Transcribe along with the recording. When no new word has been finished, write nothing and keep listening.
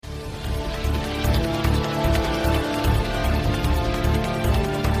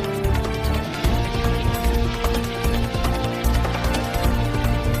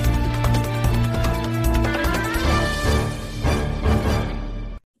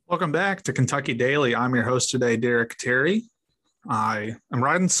Welcome back to Kentucky Daily. I'm your host today, Derek Terry. I am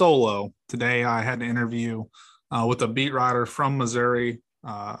riding solo. Today I had an interview with a beat writer from Missouri,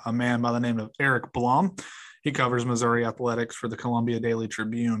 a man by the name of Eric Blum. He covers Missouri athletics for the Columbia Daily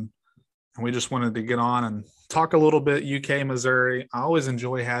Tribune. And we just wanted to get on and talk a little bit UK, Missouri. I always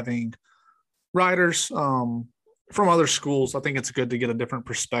enjoy having writers from other schools. I think it's good to get a different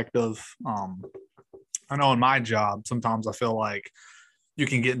perspective. I know in my job, sometimes I feel like you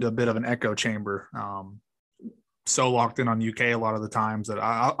can get into a bit of an echo chamber. So locked in on UK a lot of the times that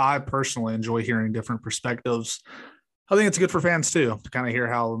I personally enjoy hearing different perspectives. I think it's good for fans too, to kind of hear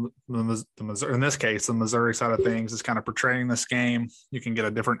how the Missouri, in this case, the Missouri side of things is kind of portraying this game. You can get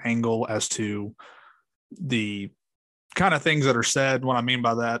a different angle as to the kind of things that are said. What I mean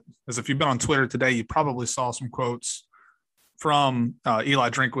by that is if you've been on Twitter today, you probably saw some quotes from Eli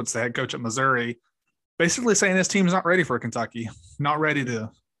Drinkwitz, the head coach at Missouri, basically saying his team's not ready for Kentucky, not ready to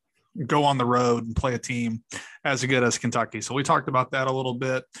go on the road and play a team as good as Kentucky. So we talked about that a little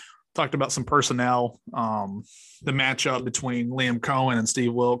bit, talked about some personnel, the matchup between Liam Cohen and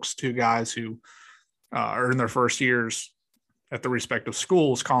Steve Wilkes, two guys who are in their first years at the respective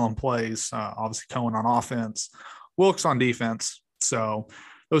schools, calling plays, obviously Cohen on offense, Wilkes on defense. So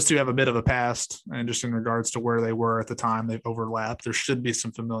those two have a bit of a past, and just in regards to where they were at the time, they've overlapped. There should be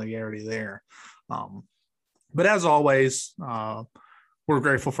some familiarity there. But as always, we're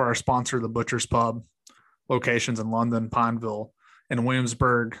grateful for our sponsor, the Butcher's Pub, locations in London, Pineville, and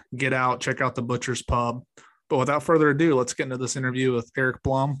Williamsburg. Get out, check out the Butcher's Pub. But without further ado, let's get into this interview with Eric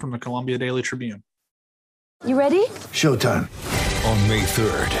Blum from the Columbia Daily Tribune. You ready? Showtime. On May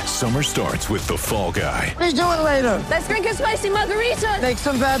 3rd, summer starts with The Fall Guy. Let's do it later. Let's drink a spicy margarita. Make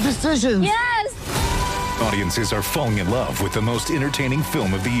some bad decisions. Yes! Audiences are falling in love with the most entertaining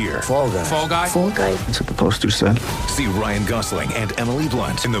film of the year. Fall Guy. Fall Guy? Fall guy. That's what the poster said. See Ryan Gosling and Emily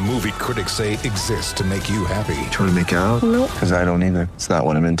Blunt in the movie critics say exists to make you happy. Trying to make it out? Nope. Because I don't either. It's not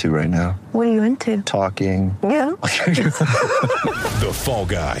what I'm into right now. What are you into? Talking. Yeah. The Fall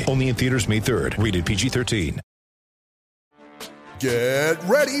Guy. Only in theaters May 3rd. Rated PG-13. Get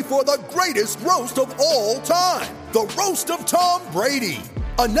ready for the greatest roast of all time. The Roast of Tom Brady.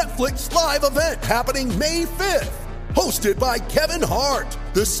 A Netflix live event happening May 5th. Hosted by Kevin Hart.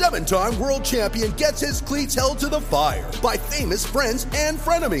 The 7-time world champion gets his cleats held to the fire by famous friends and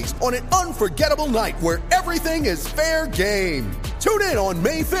frenemies on an unforgettable night where everything is fair game. Tune in on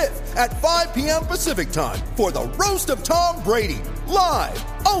May 5th at 5 p.m. Pacific time for the Roast of Tom Brady. Live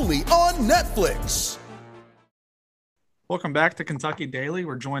only on Netflix. Welcome back to Kentucky Daily.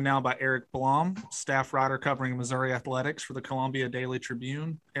 We're joined now by Eric Blum, staff writer covering Missouri athletics for the Columbia Daily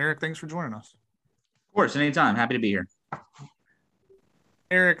Tribune. Eric, thanks for joining us. Of course, anytime. Happy to be here.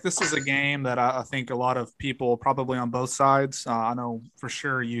 Eric, this is a game that I think a lot of people probably on both sides, I know for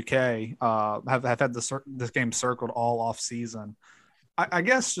sure UK, have had this game circled all off season. I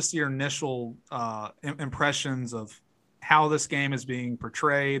guess just your initial impressions of how this game is being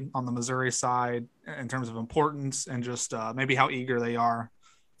portrayed on the Missouri side in terms of importance and just maybe how eager they are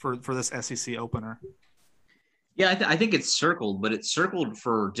for this SEC opener. Yeah, I think it's circled, but it's circled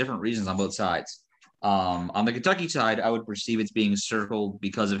for different reasons on both sides. On the Kentucky side, I would perceive it's being circled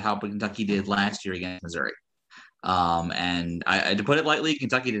because of how Kentucky did last year against Missouri. And to put it lightly,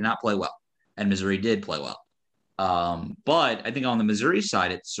 Kentucky did not play well, and Missouri did play well. But I think on the Missouri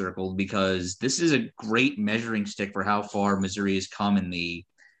side, it's circled because this is a great measuring stick for how far Missouri has come in the,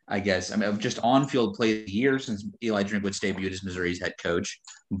 just on-field play of the year since Eli Drinkwitz debuted as Missouri's head coach.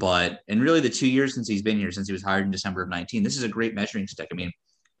 And really the 2 years since he's been here, since he was hired in December of 2019, this is a great measuring stick. I mean,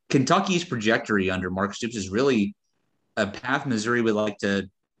 Kentucky's trajectory under Mark Stoops is really a path Missouri would like to,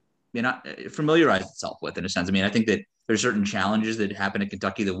 familiarize itself with, in a sense. I mean, I think that there's certain challenges that happen at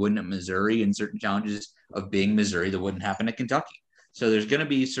Kentucky that wouldn't at Missouri, and certain challenges of being Missouri that wouldn't happen at Kentucky. So there's going to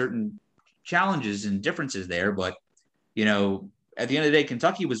be certain challenges and differences there. But, at the end of the day,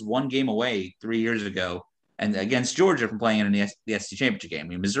 Kentucky was one game away 3 years ago and against Georgia from playing in the SEC championship game. I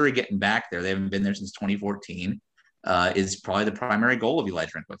mean, Missouri getting back there, they haven't been there since 2014, is probably the primary goal of Eli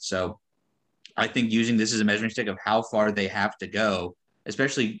Drinkwitz. So I think using this as a measuring stick of how far they have to go,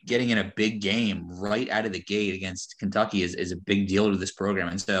 especially getting in a big game right out of the gate against Kentucky is a big deal to this program.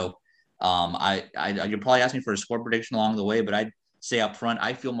 And so you'd probably ask me for a score prediction along the way, but I'd say up front,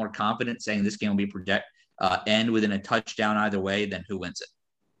 I feel more confident saying this game will be end within a touchdown either way than who wins it.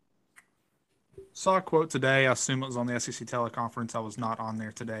 Saw a quote today. I assume it was on the SEC teleconference. I was not on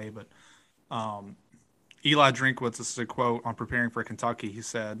there today, but Eli Drinkwitz, this is a quote on preparing for Kentucky. He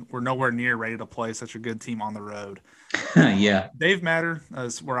said, "We're nowhere near ready to play such a good team on the road." Yeah. Dave Matter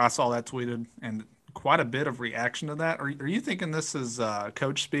is where I saw that tweeted, and quite a bit of reaction to that. Are you thinking this is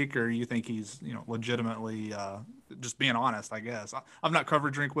coach speak, or you think he's legitimately just being honest? I guess I've not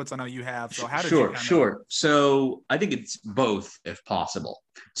covered Drinkwitz. I know you have. So how did you? Sure. So I think it's both, if possible.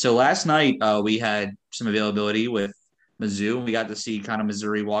 So last night we had some availability with Mizzou, and we got to see kind of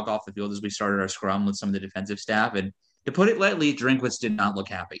Missouri walk off the field as we started our scrum with some of the defensive staff. And to put it lightly, Drinkwitz did not look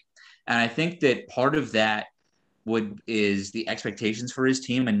happy. And I think that part of that is the expectations for his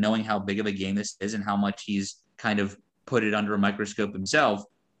team and knowing how big of a game this is and how much he's kind of put it under a microscope himself.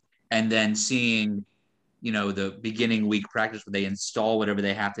 And then seeing, the beginning week practice where they install whatever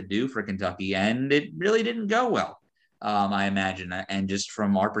they have to do for Kentucky. And it really didn't go well, I imagine. And just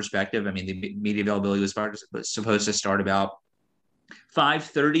from our perspective, I mean, the media availability was supposed to start about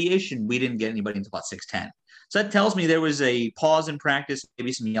 5:30-ish, and we didn't get anybody until about 6:10. So that tells me there was a pause in practice,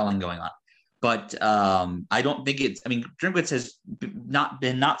 maybe some yelling going on. But I don't think Drinkwitz has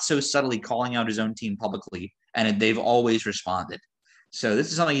not so subtly calling out his own team publicly, and they've always responded. So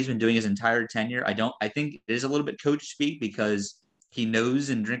this is something he's been doing his entire tenure. I think it is a little bit coach speak because he knows,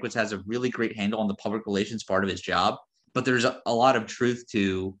 and Drinkwitz has a really great handle on the public relations part of his job. But there's a lot of truth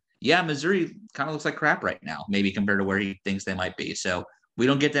to, Missouri kind of looks like crap right now, maybe compared to where he thinks they might be. So we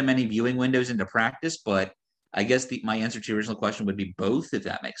don't get that many viewing windows into practice, but I guess my answer to your original question would be both, if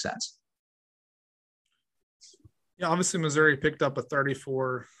that makes sense. Yeah, obviously Missouri picked up a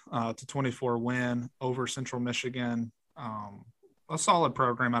 34-24 win over Central Michigan. A solid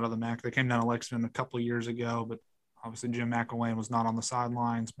program out of the MAC. They came down to Lexington a couple of years ago, but obviously Jim McElwain was not on the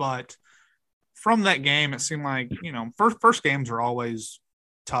sidelines. But from that game, it seemed like, first games are always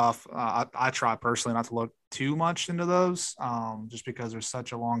tough. I try personally not to look too much into those just because there's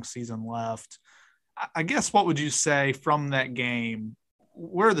such a long season left. I guess what would you say from that game,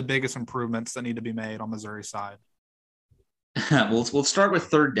 where are the biggest improvements that need to be made on Missouri's side? We'll start with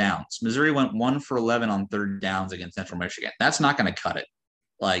third downs. Missouri went 1 for 11 on third downs against Central Michigan. That's not going to cut it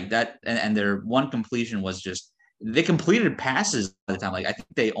like that. And their one completion was just, they completed passes by the time. Like, I think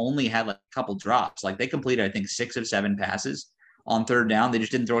they only had a couple drops. Like, they completed, I think, 6 of 7 passes on third down. They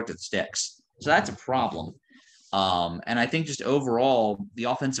just didn't throw it to the sticks. So that's a problem. And I think just overall, the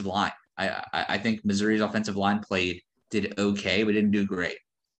offensive line, I think Missouri's offensive line did okay, but didn't do great.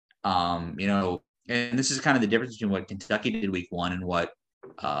 And this is kind of the difference between what Kentucky did week 1 and what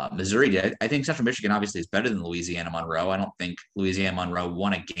Missouri did. I think Central Michigan obviously is better than Louisiana Monroe. I don't think Louisiana Monroe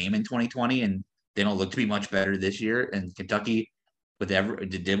won a game in 2020, and they don't look to be much better this year. And Kentucky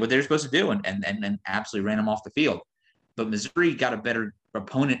did what they were supposed to do and absolutely ran them off the field. But Missouri got a better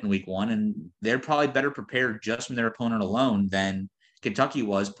opponent in week 1, and they're probably better prepared just from their opponent alone than Kentucky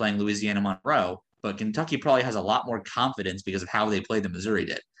was playing Louisiana Monroe. But Kentucky probably has a lot more confidence because of how they played than Missouri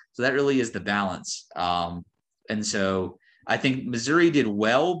did. So that really is the balance. And so I think Missouri did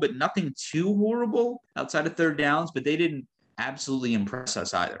well, but nothing too horrible outside of third downs, but they didn't absolutely impress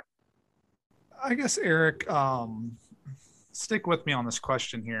us either. I guess, Eric, stick with me on this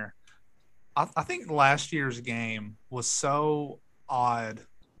question here. I think last year's game was so odd,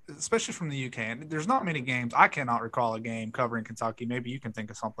 especially from the UK. And there's not many games. I cannot recall a game covering Kentucky. Maybe you can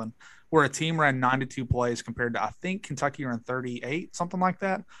think of something where a team ran 92 plays compared to, I think Kentucky ran 38, something like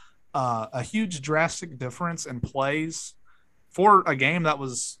that. A huge drastic difference in plays for a game that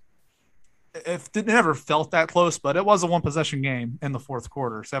was, it never felt that close, but it was a one possession game in the fourth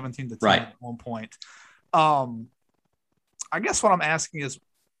quarter, 17-10 right. At one point. I guess what I'm asking is,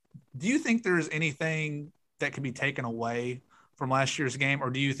 do you think there's anything that could be taken away from last year's game, or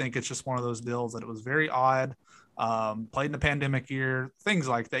do you think it's just one of those deals that it was very odd, played in the pandemic year, things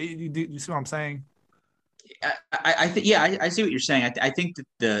like that? You see what I'm saying? I think, I see what you're saying. I think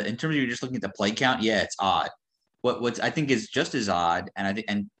that in terms of you're just looking at the play count, it's odd. What I think is just as odd,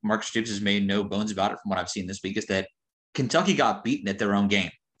 and Mark Stoops has made no bones about it from what I've seen this week, is that Kentucky got beaten at their own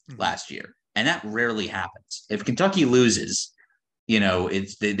game last year, and that rarely happens. If Kentucky loses,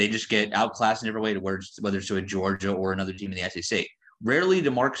 they just get outclassed in every way, whether it's to a Georgia or another team in the SEC. Rarely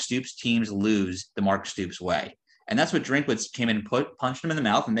do Mark Stoops teams lose the Mark Stoops way. And that's what Drinkwitz came in and punched them in the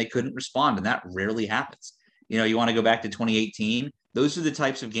mouth, and they couldn't respond. And that rarely happens. You want to go back to 2018. Those are the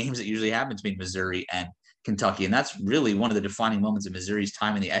types of games that usually happen between Missouri and Kentucky. And that's really one of the defining moments of Missouri's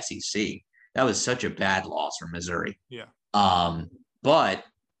time in the SEC. That was such a bad loss for Missouri. Yeah. But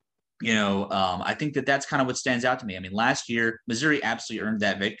I think that's kind of what stands out to me. I mean, last year, Missouri absolutely earned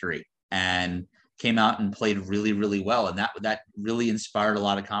that victory and came out and played really, really well. And that really inspired a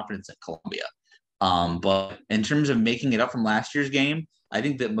lot of confidence at Columbia. But in terms of making it up from last year's game, I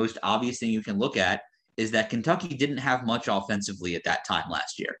think the most obvious thing you can look at is that Kentucky didn't have much offensively at that time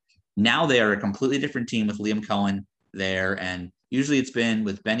last year. Now they are a completely different team with Liam Cohen there, and Usually it's been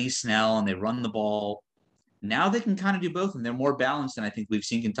with Benny Snell and they run the ball. Now they can kind of do both, and they're more balanced than I think we've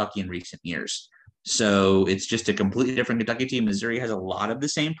seen Kentucky in recent years. So it's just a completely different Kentucky team. Missouri has a lot of the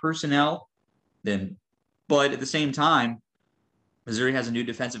same personnel, but at the same time, Missouri has a new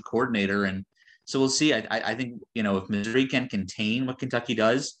defensive coordinator, and so we'll see. I think, if Missouri can contain what Kentucky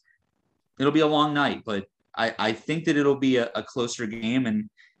does, it'll be a long night, but I think that it'll be a closer game and,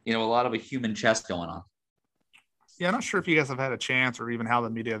 a lot of a human chess going on. Yeah, I'm not sure if you guys have had a chance or even how the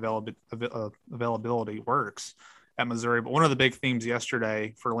media availability works at Missouri, but one of the big themes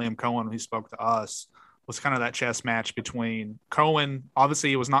yesterday for Liam Coen, when he spoke to us, was kind of that chess match between Coen. Obviously,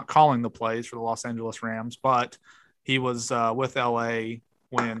 he was not calling the plays for the Los Angeles Rams, but he was with LA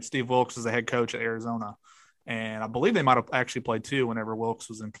when Steve Wilkes was the head coach at Arizona. And I believe they might have actually played too whenever Wilkes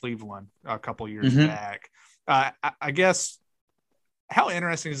was in Cleveland a couple years back. I guess, how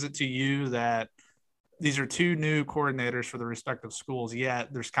interesting is it to you that these are two new coordinators for the respective schools,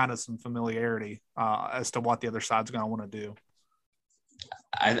 yet there's kind of some familiarity as to what the other side's going to want to do?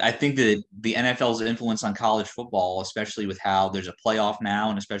 I think that the NFL's influence on college football, especially with how there's a playoff now,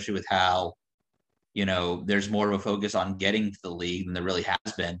 and especially with how, there's more of a focus on getting to the league than there really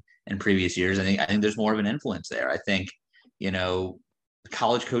has been in previous years. I think there's more of an influence there. I think,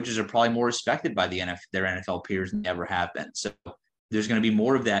 college coaches are probably more respected by their NFL peers than they ever have been. So there's going to be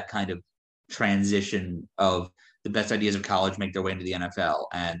more of that kind of transition of the best ideas of college make their way into the NFL,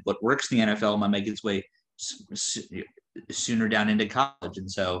 and what works in the NFL might make its way sooner down into college.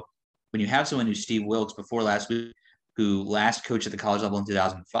 And so when you have someone who's Steve Wilkes before last week, who last coached at the college level in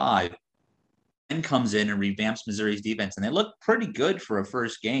 2005, and comes in and revamps Missouri's defense, and they look pretty good for a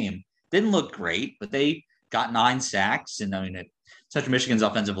first game. Didn't look great, but they got 9 sacks. And Central Michigan's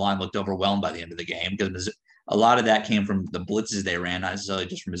offensive line looked overwhelmed by the end of the game because a lot of that came from the blitzes they ran, not necessarily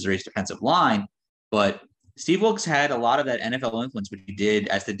just from Missouri's defensive line. But Steve Wilkes had a lot of that NFL influence, which he did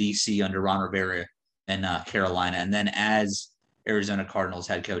as the DC under Ron Rivera in Carolina, and then as Arizona Cardinals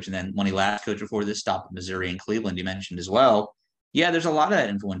head coach. And then when he last coached before this stop at Missouri and Cleveland, you mentioned as well. Yeah, there's a lot of that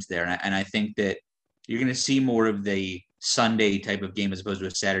influence there. And I think that you're going to see more of the Sunday type of game as opposed to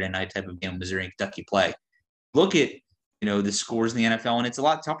a Saturday night type of game Missouri and Kentucky play. Look at, the scores in the NFL, and it's a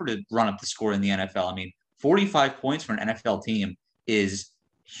lot tougher to run up the score in the NFL. 45 points for an NFL team is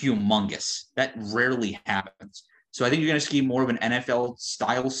humongous. That rarely happens. So I think you're going to see more of an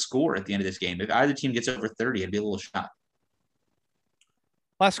NFL-style score at the end of this game. If either team gets over 30, I'd be a little shocked.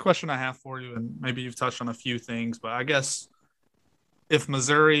 Last question I have for you, and maybe you've touched on a few things, but I guess if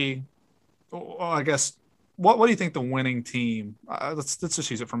Missouri – what do you think the winning team let's just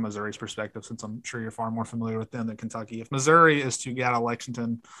use it from Missouri's perspective, since I'm sure you're far more familiar with them than Kentucky. If Missouri is to get out of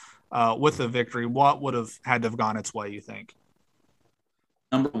Lexington with a victory, what would have had to have gone its way, you think?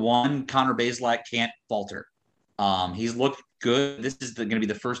 Number one, Connor Bazelak can't falter. He's looked good. This is going to be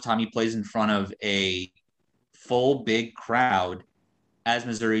the first time he plays in front of a full big crowd as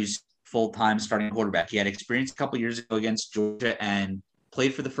Missouri's full-time starting quarterback. He had experience a couple years ago against Georgia and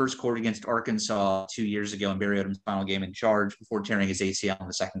played for the first quarter against Arkansas 2 years ago in Barry Odom's final game in charge before tearing his ACL in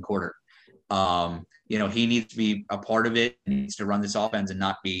the second quarter. He needs to be a part of it. He needs to run this offense and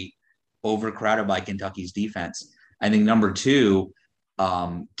not be overcrowded by Kentucky's defense. I think number two,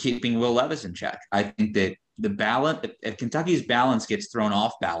 keeping Will Levis in check. I think that the balance, if Kentucky's balance gets thrown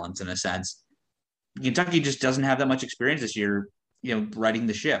off balance in a sense, Kentucky just doesn't have that much experience this year, riding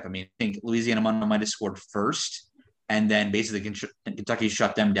the ship. I think Louisiana Monroe might have scored first, and then basically Kentucky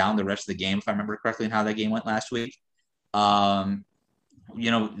shut them down the rest of the game, if I remember correctly, and how that game went last week.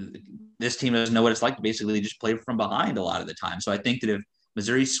 This team doesn't know what it's like to basically just play from behind a lot of the time. So I think that if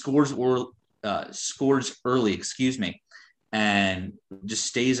Missouri scores early, and just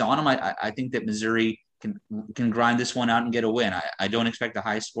stays on them, I think that Missouri can grind this one out and get a win. I don't expect a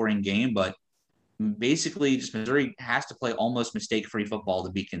high-scoring game, but basically just Missouri has to play almost mistake-free football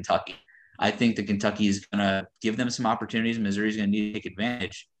to beat Kentucky. I think that Kentucky is going to give them some opportunities. Missouri is going to need to take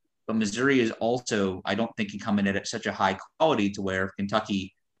advantage. But Missouri is also, I don't think, can come in at such a high quality to where if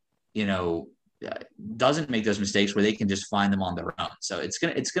Kentucky, doesn't make those mistakes, where they can just find them on their own. So it's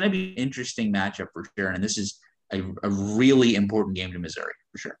gonna be an interesting matchup for sure. And this is a really important game to Missouri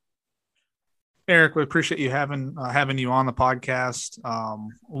for sure. Eric, we appreciate you having you on the podcast.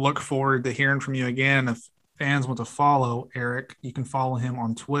 Look forward to hearing from you again. If fans want to follow Eric, you can follow him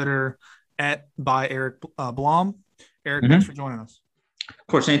on Twitter @by Eric Blom. Eric, thanks for joining us. Of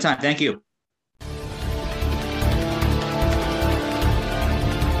course, anytime. Thank you.